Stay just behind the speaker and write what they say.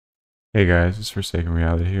Hey guys, it's Forsaken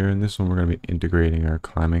Reality here. In this one we're going to be integrating our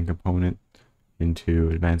climbing component into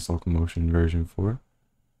Advanced Locomotion version 4.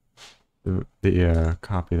 The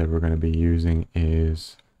copy that we're going to be using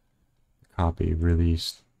is the copy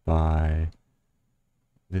released by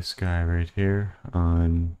this guy right here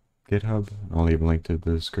on GitHub. I'll leave a link to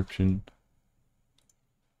the description.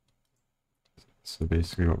 So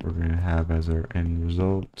basically what we're going to have as our end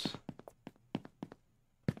result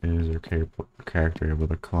is our character able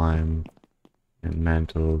to climb and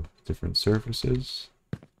mantle different surfaces.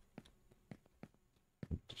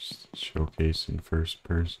 Just showcase in first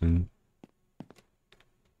person.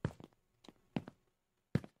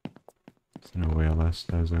 So no ALS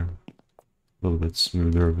has a little bit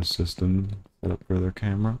smoother of a system set up for their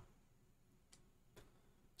camera.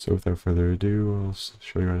 So without further ado, I'll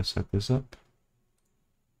show you how to set this up.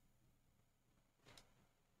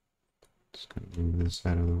 Just gonna move this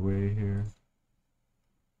out of the way here.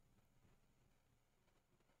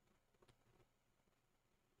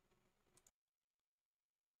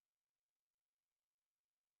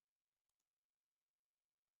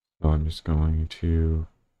 So I'm just going to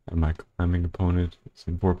have my climbing component. It's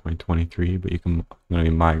in 4.23, but I'm going to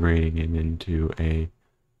be migrating it into a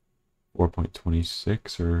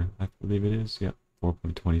 4.26, or I believe it is. Yep,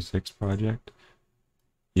 4.26 project.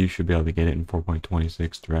 You should be able to get it in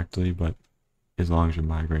 4.26 directly, but as long as you're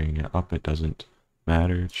migrating it up, it doesn't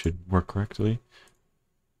matter. It should work correctly.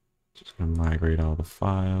 Just going to migrate all the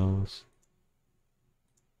files.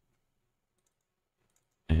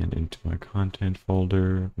 And into my content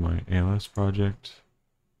folder, my ALS project.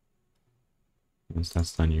 Once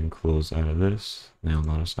that's done, you can close out of this. Now you'll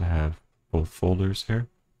notice I have both folders here.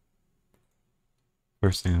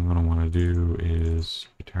 First thing I'm going to want to do is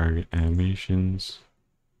retarget animations.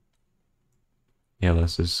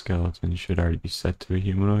 ALS's skeleton should already be set to a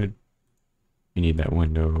humanoid. You need that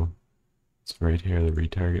window. It's right here, the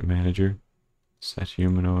retarget manager. Set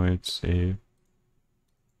humanoid, save.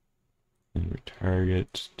 And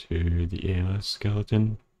retarget to the ALS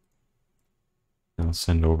skeleton. And I'll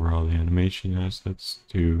send over all the animation assets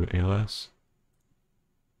to ALS.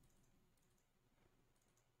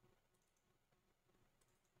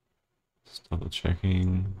 Just double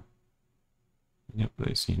checking. Yep,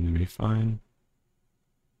 they seem to be fine.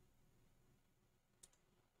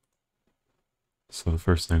 So the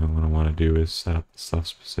first thing I'm going to want to do is set up the stuff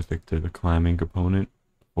specific to the climbing component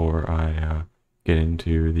before I get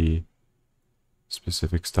into the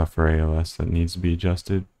specific stuff for ALS that needs to be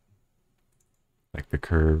adjusted, like the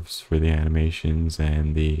curves for the animations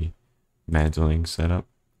and the mantling setup.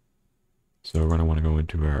 So we're going to want to go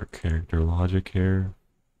into our character logic here.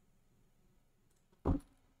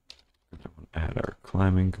 Add our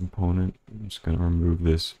climbing component. I'm just going to remove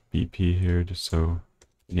this BP here just so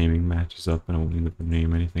naming matches up, and I won't need to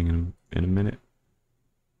name anything in a minute.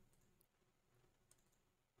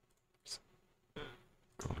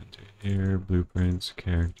 Go into here, blueprints,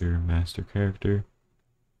 character, master character.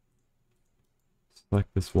 Select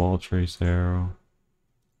this wall trace arrow.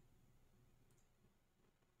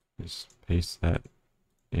 Just paste that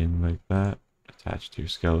in like that, attach to your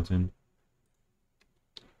skeleton.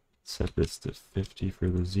 Set this to 50 for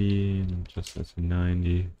the Z and adjust that to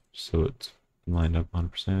 90 so it's lined up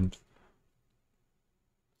 100%.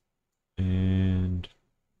 And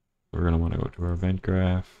we're going to want to go to our event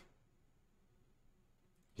graph,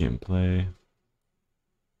 gameplay,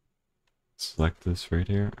 select this right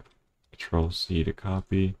here, Control C to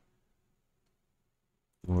copy,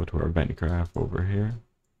 go to our event graph over here,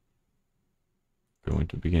 go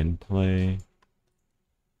into begin play,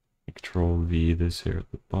 Control V this here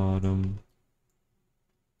at the bottom,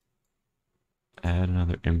 add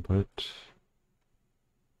another input.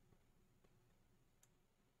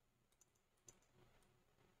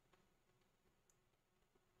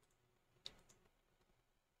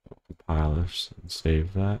 Compile this and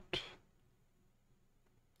save that.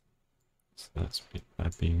 So that's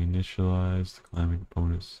that being initialized, the climbing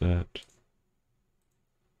component set.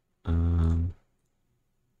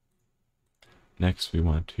 Next we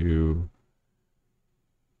want to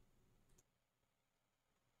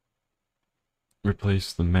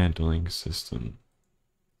replace the mantling system.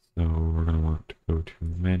 So we're going to want to go to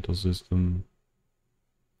mantle system,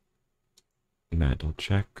 mantle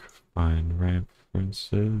check, find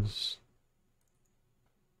references,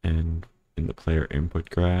 and in the player input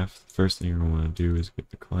graph, the first thing you're going to want to do is get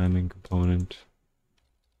the climbing component,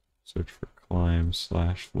 search for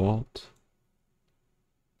climb/vault,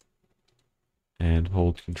 and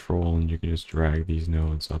hold control, and you can just drag these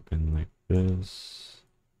nodes up in like this.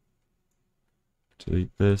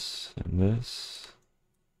 Delete this and this.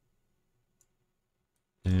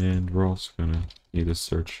 And we're also gonna need to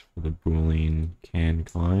search for the Boolean can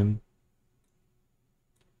climb.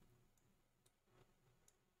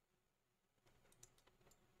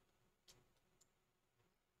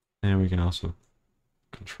 And we can also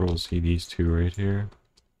control C these two right here.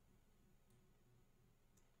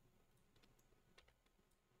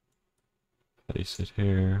 Place it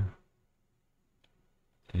here.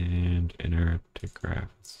 And elliptic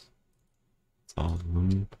graphs. That's all of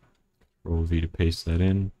them. Control V to paste that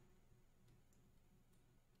in.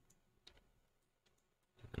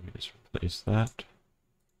 Let me just replace that.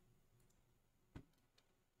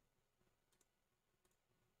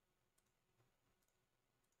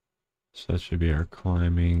 So that should be our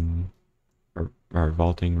climbing, our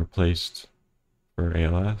vaulting replaced for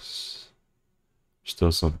ALS.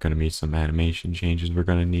 Still going to be some animation changes we're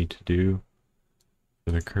going to need to do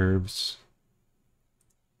for the curves.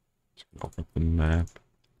 Just open up the map.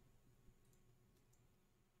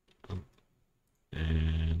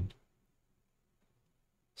 And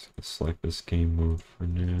let's select this game mode for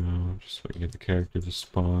now, just so we can get the character to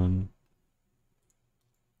spawn.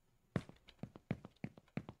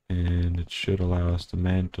 And it should allow us to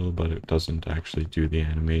mantle, but it doesn't actually do the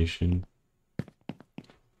animation. It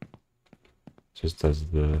just does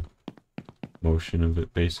the motion of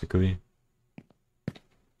it, basically.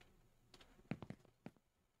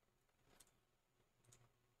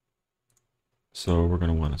 So we're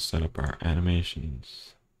going to want to set up our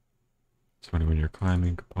animations. So when you're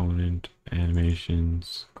climbing component,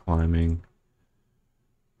 animations, climbing,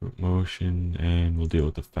 motion, and we'll deal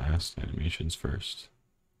with the fast animations first.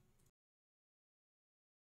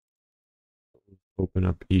 Open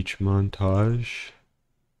up each montage,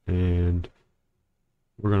 and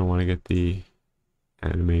we're going to want to get the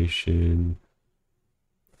animation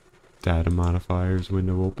data modifiers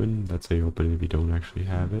window open. That's how you open it if you don't actually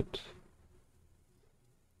have it.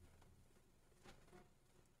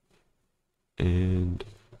 And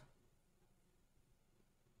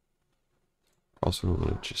also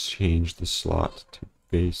want to just change the slot to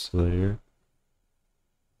base layer.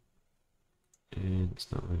 And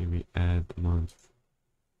it's not letting me add the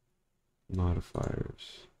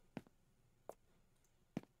modifiers.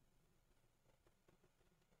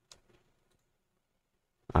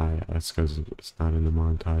 Yeah, that's because it's not in the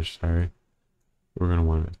montage, sorry.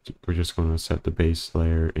 We're just going to set the base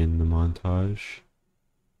layer in the montage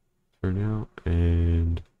for now,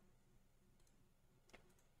 and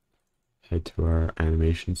head to our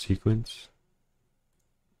animation sequence.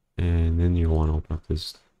 And then you'll want to open up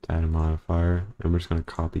this data modifier, and we're just going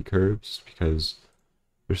to copy curves because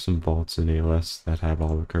there's some vaults in ALS that have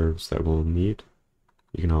all the curves that we'll need.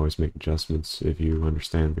 You can always make adjustments if you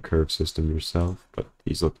understand the curve system yourself, but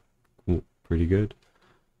these look pretty good.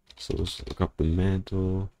 So let's look up the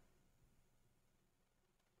mantle.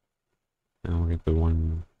 And we'll get the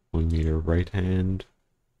 1 meter right hand.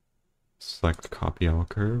 Select copy all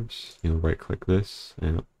curves. You'll right click this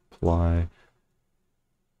and apply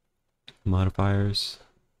modifiers.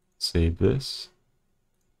 Save this.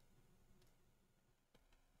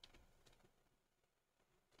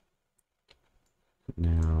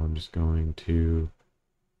 Now I'm just going to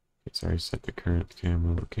set the current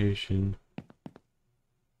camera location.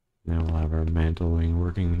 Now we'll have our mantling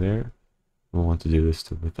working there. We'll want to do this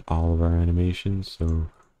with all of our animations, so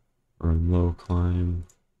run low climb,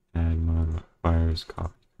 add modifiers,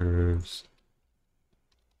 copy curves,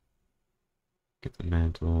 get the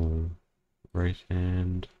mantle right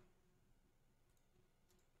hand,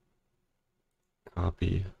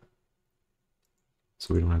 copy,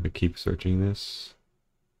 so we don't have to keep searching this,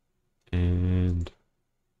 and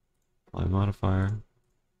apply modifier.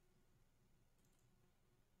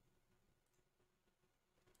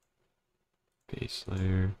 Base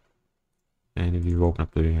layer. And if you open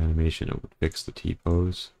up the animation, it would fix the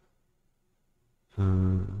T-pose.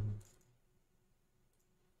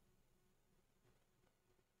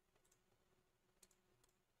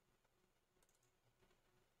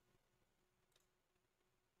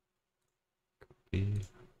 Copy,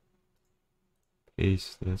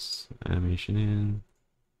 paste this animation in.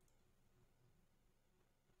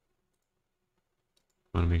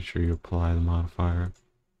 Want to make sure you apply the modifier.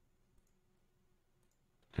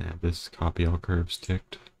 And have this copy all curves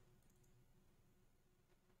ticked.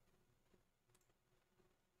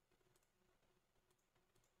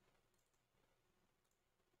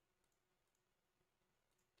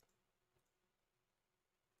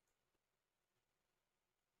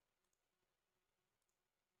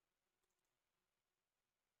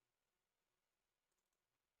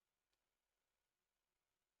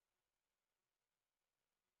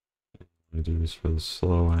 I'm going to do this for the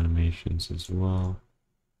slow animations as well.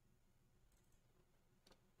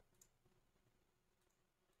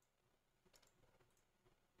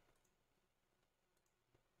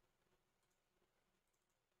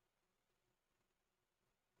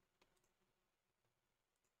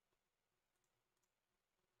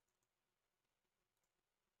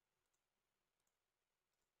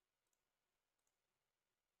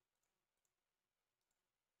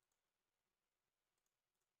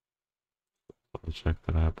 double check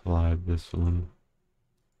that I applied this one.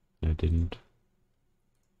 I didn't.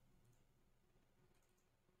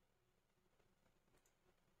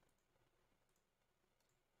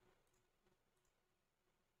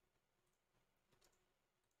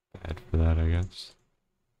 Bad for that, I guess.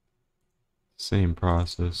 Same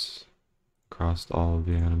process across all of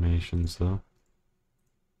the animations though.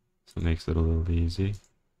 So it makes it a little easy.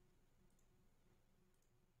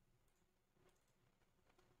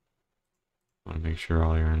 Want to make sure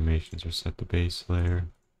all your animations are set to base layer.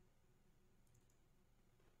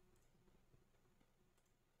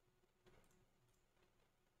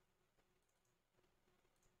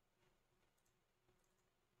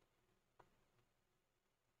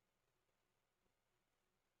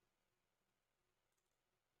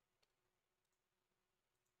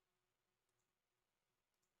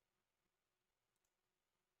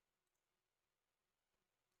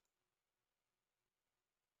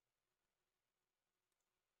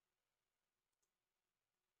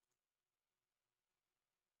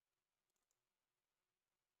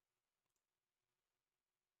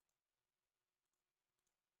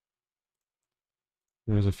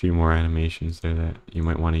 There's a few more animations there that you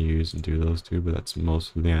might want to use and do those too, but that's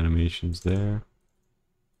most of the animations there.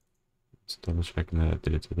 Just double checking that I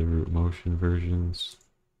did it to the root motion versions.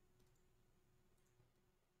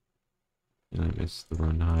 And I missed the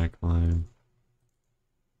run high climb.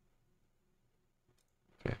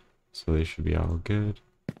 Okay, so they should be all good.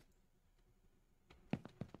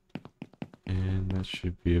 And that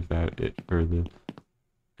should be about it for the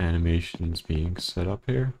animations being set up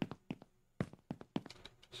here.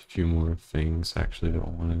 There's a few more things actually that I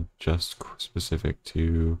want to adjust specific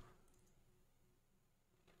to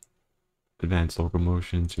advanced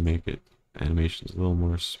locomotion to make it animations a little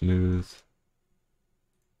more smooth.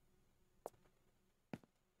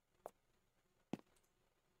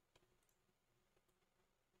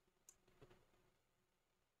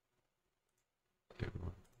 Okay,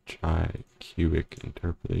 we'll try cubic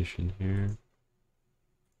interpolation here.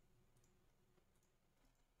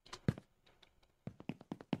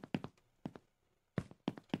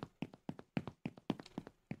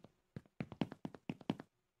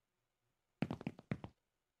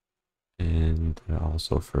 And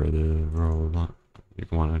also for the roll, you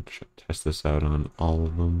want to test this out on all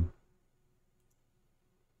of them.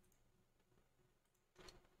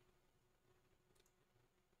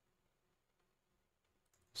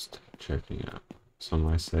 Just checking out some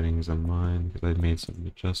of my settings on mine because I made some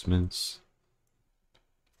adjustments.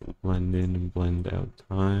 Blend in and blend out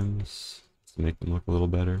times to make them look a little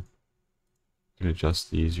better. You can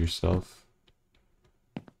adjust these yourself,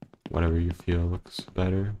 whatever you feel looks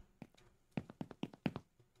better.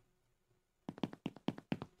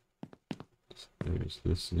 So there's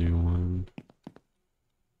this new one.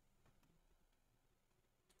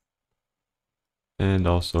 And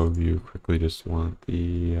also if you quickly just want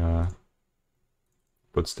the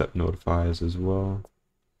footstep notifiers as well,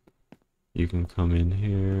 you can come in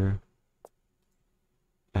here,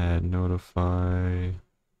 add notify,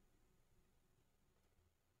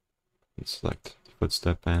 and select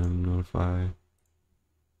footstep anim notify.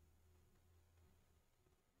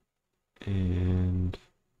 And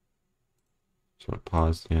just want to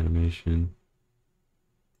pause the animation.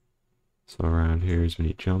 So around here is when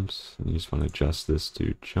he jumps, and you just want to adjust this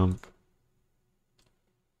to jump.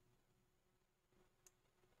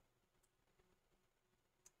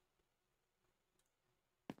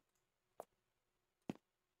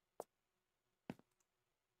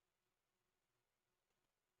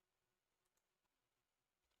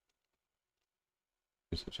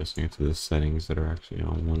 Just adjusting it to the settings that are actually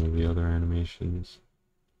on one of the other animations.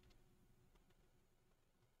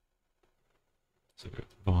 So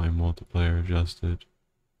volume multiplier adjusted.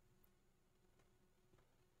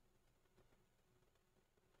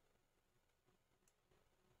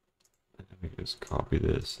 And we just copy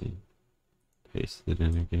this and paste it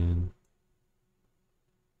in again.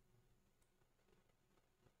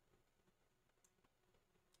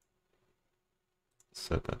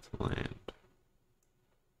 Set that to land.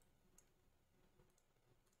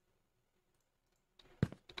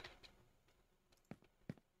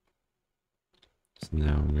 So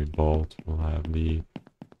now when we bolt, we'll have the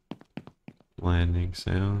landing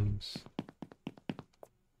sounds.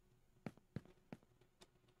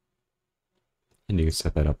 And you can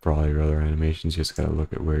set that up for all your other animations. You just gotta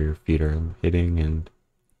look at where your feet are hitting and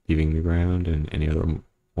leaving the ground and any other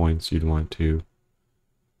points you'd want to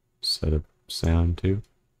set a sound to.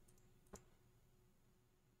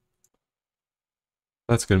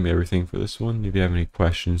 That's going to be everything for this one. If you have any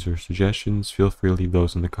questions or suggestions, feel free to leave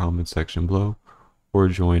those in the comments section below, or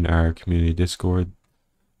join our community Discord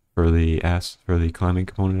for the climbing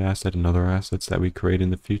component asset and other assets that we create in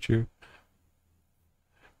the future.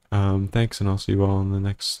 Thanks, and I'll see you all in the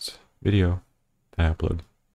next video that I upload.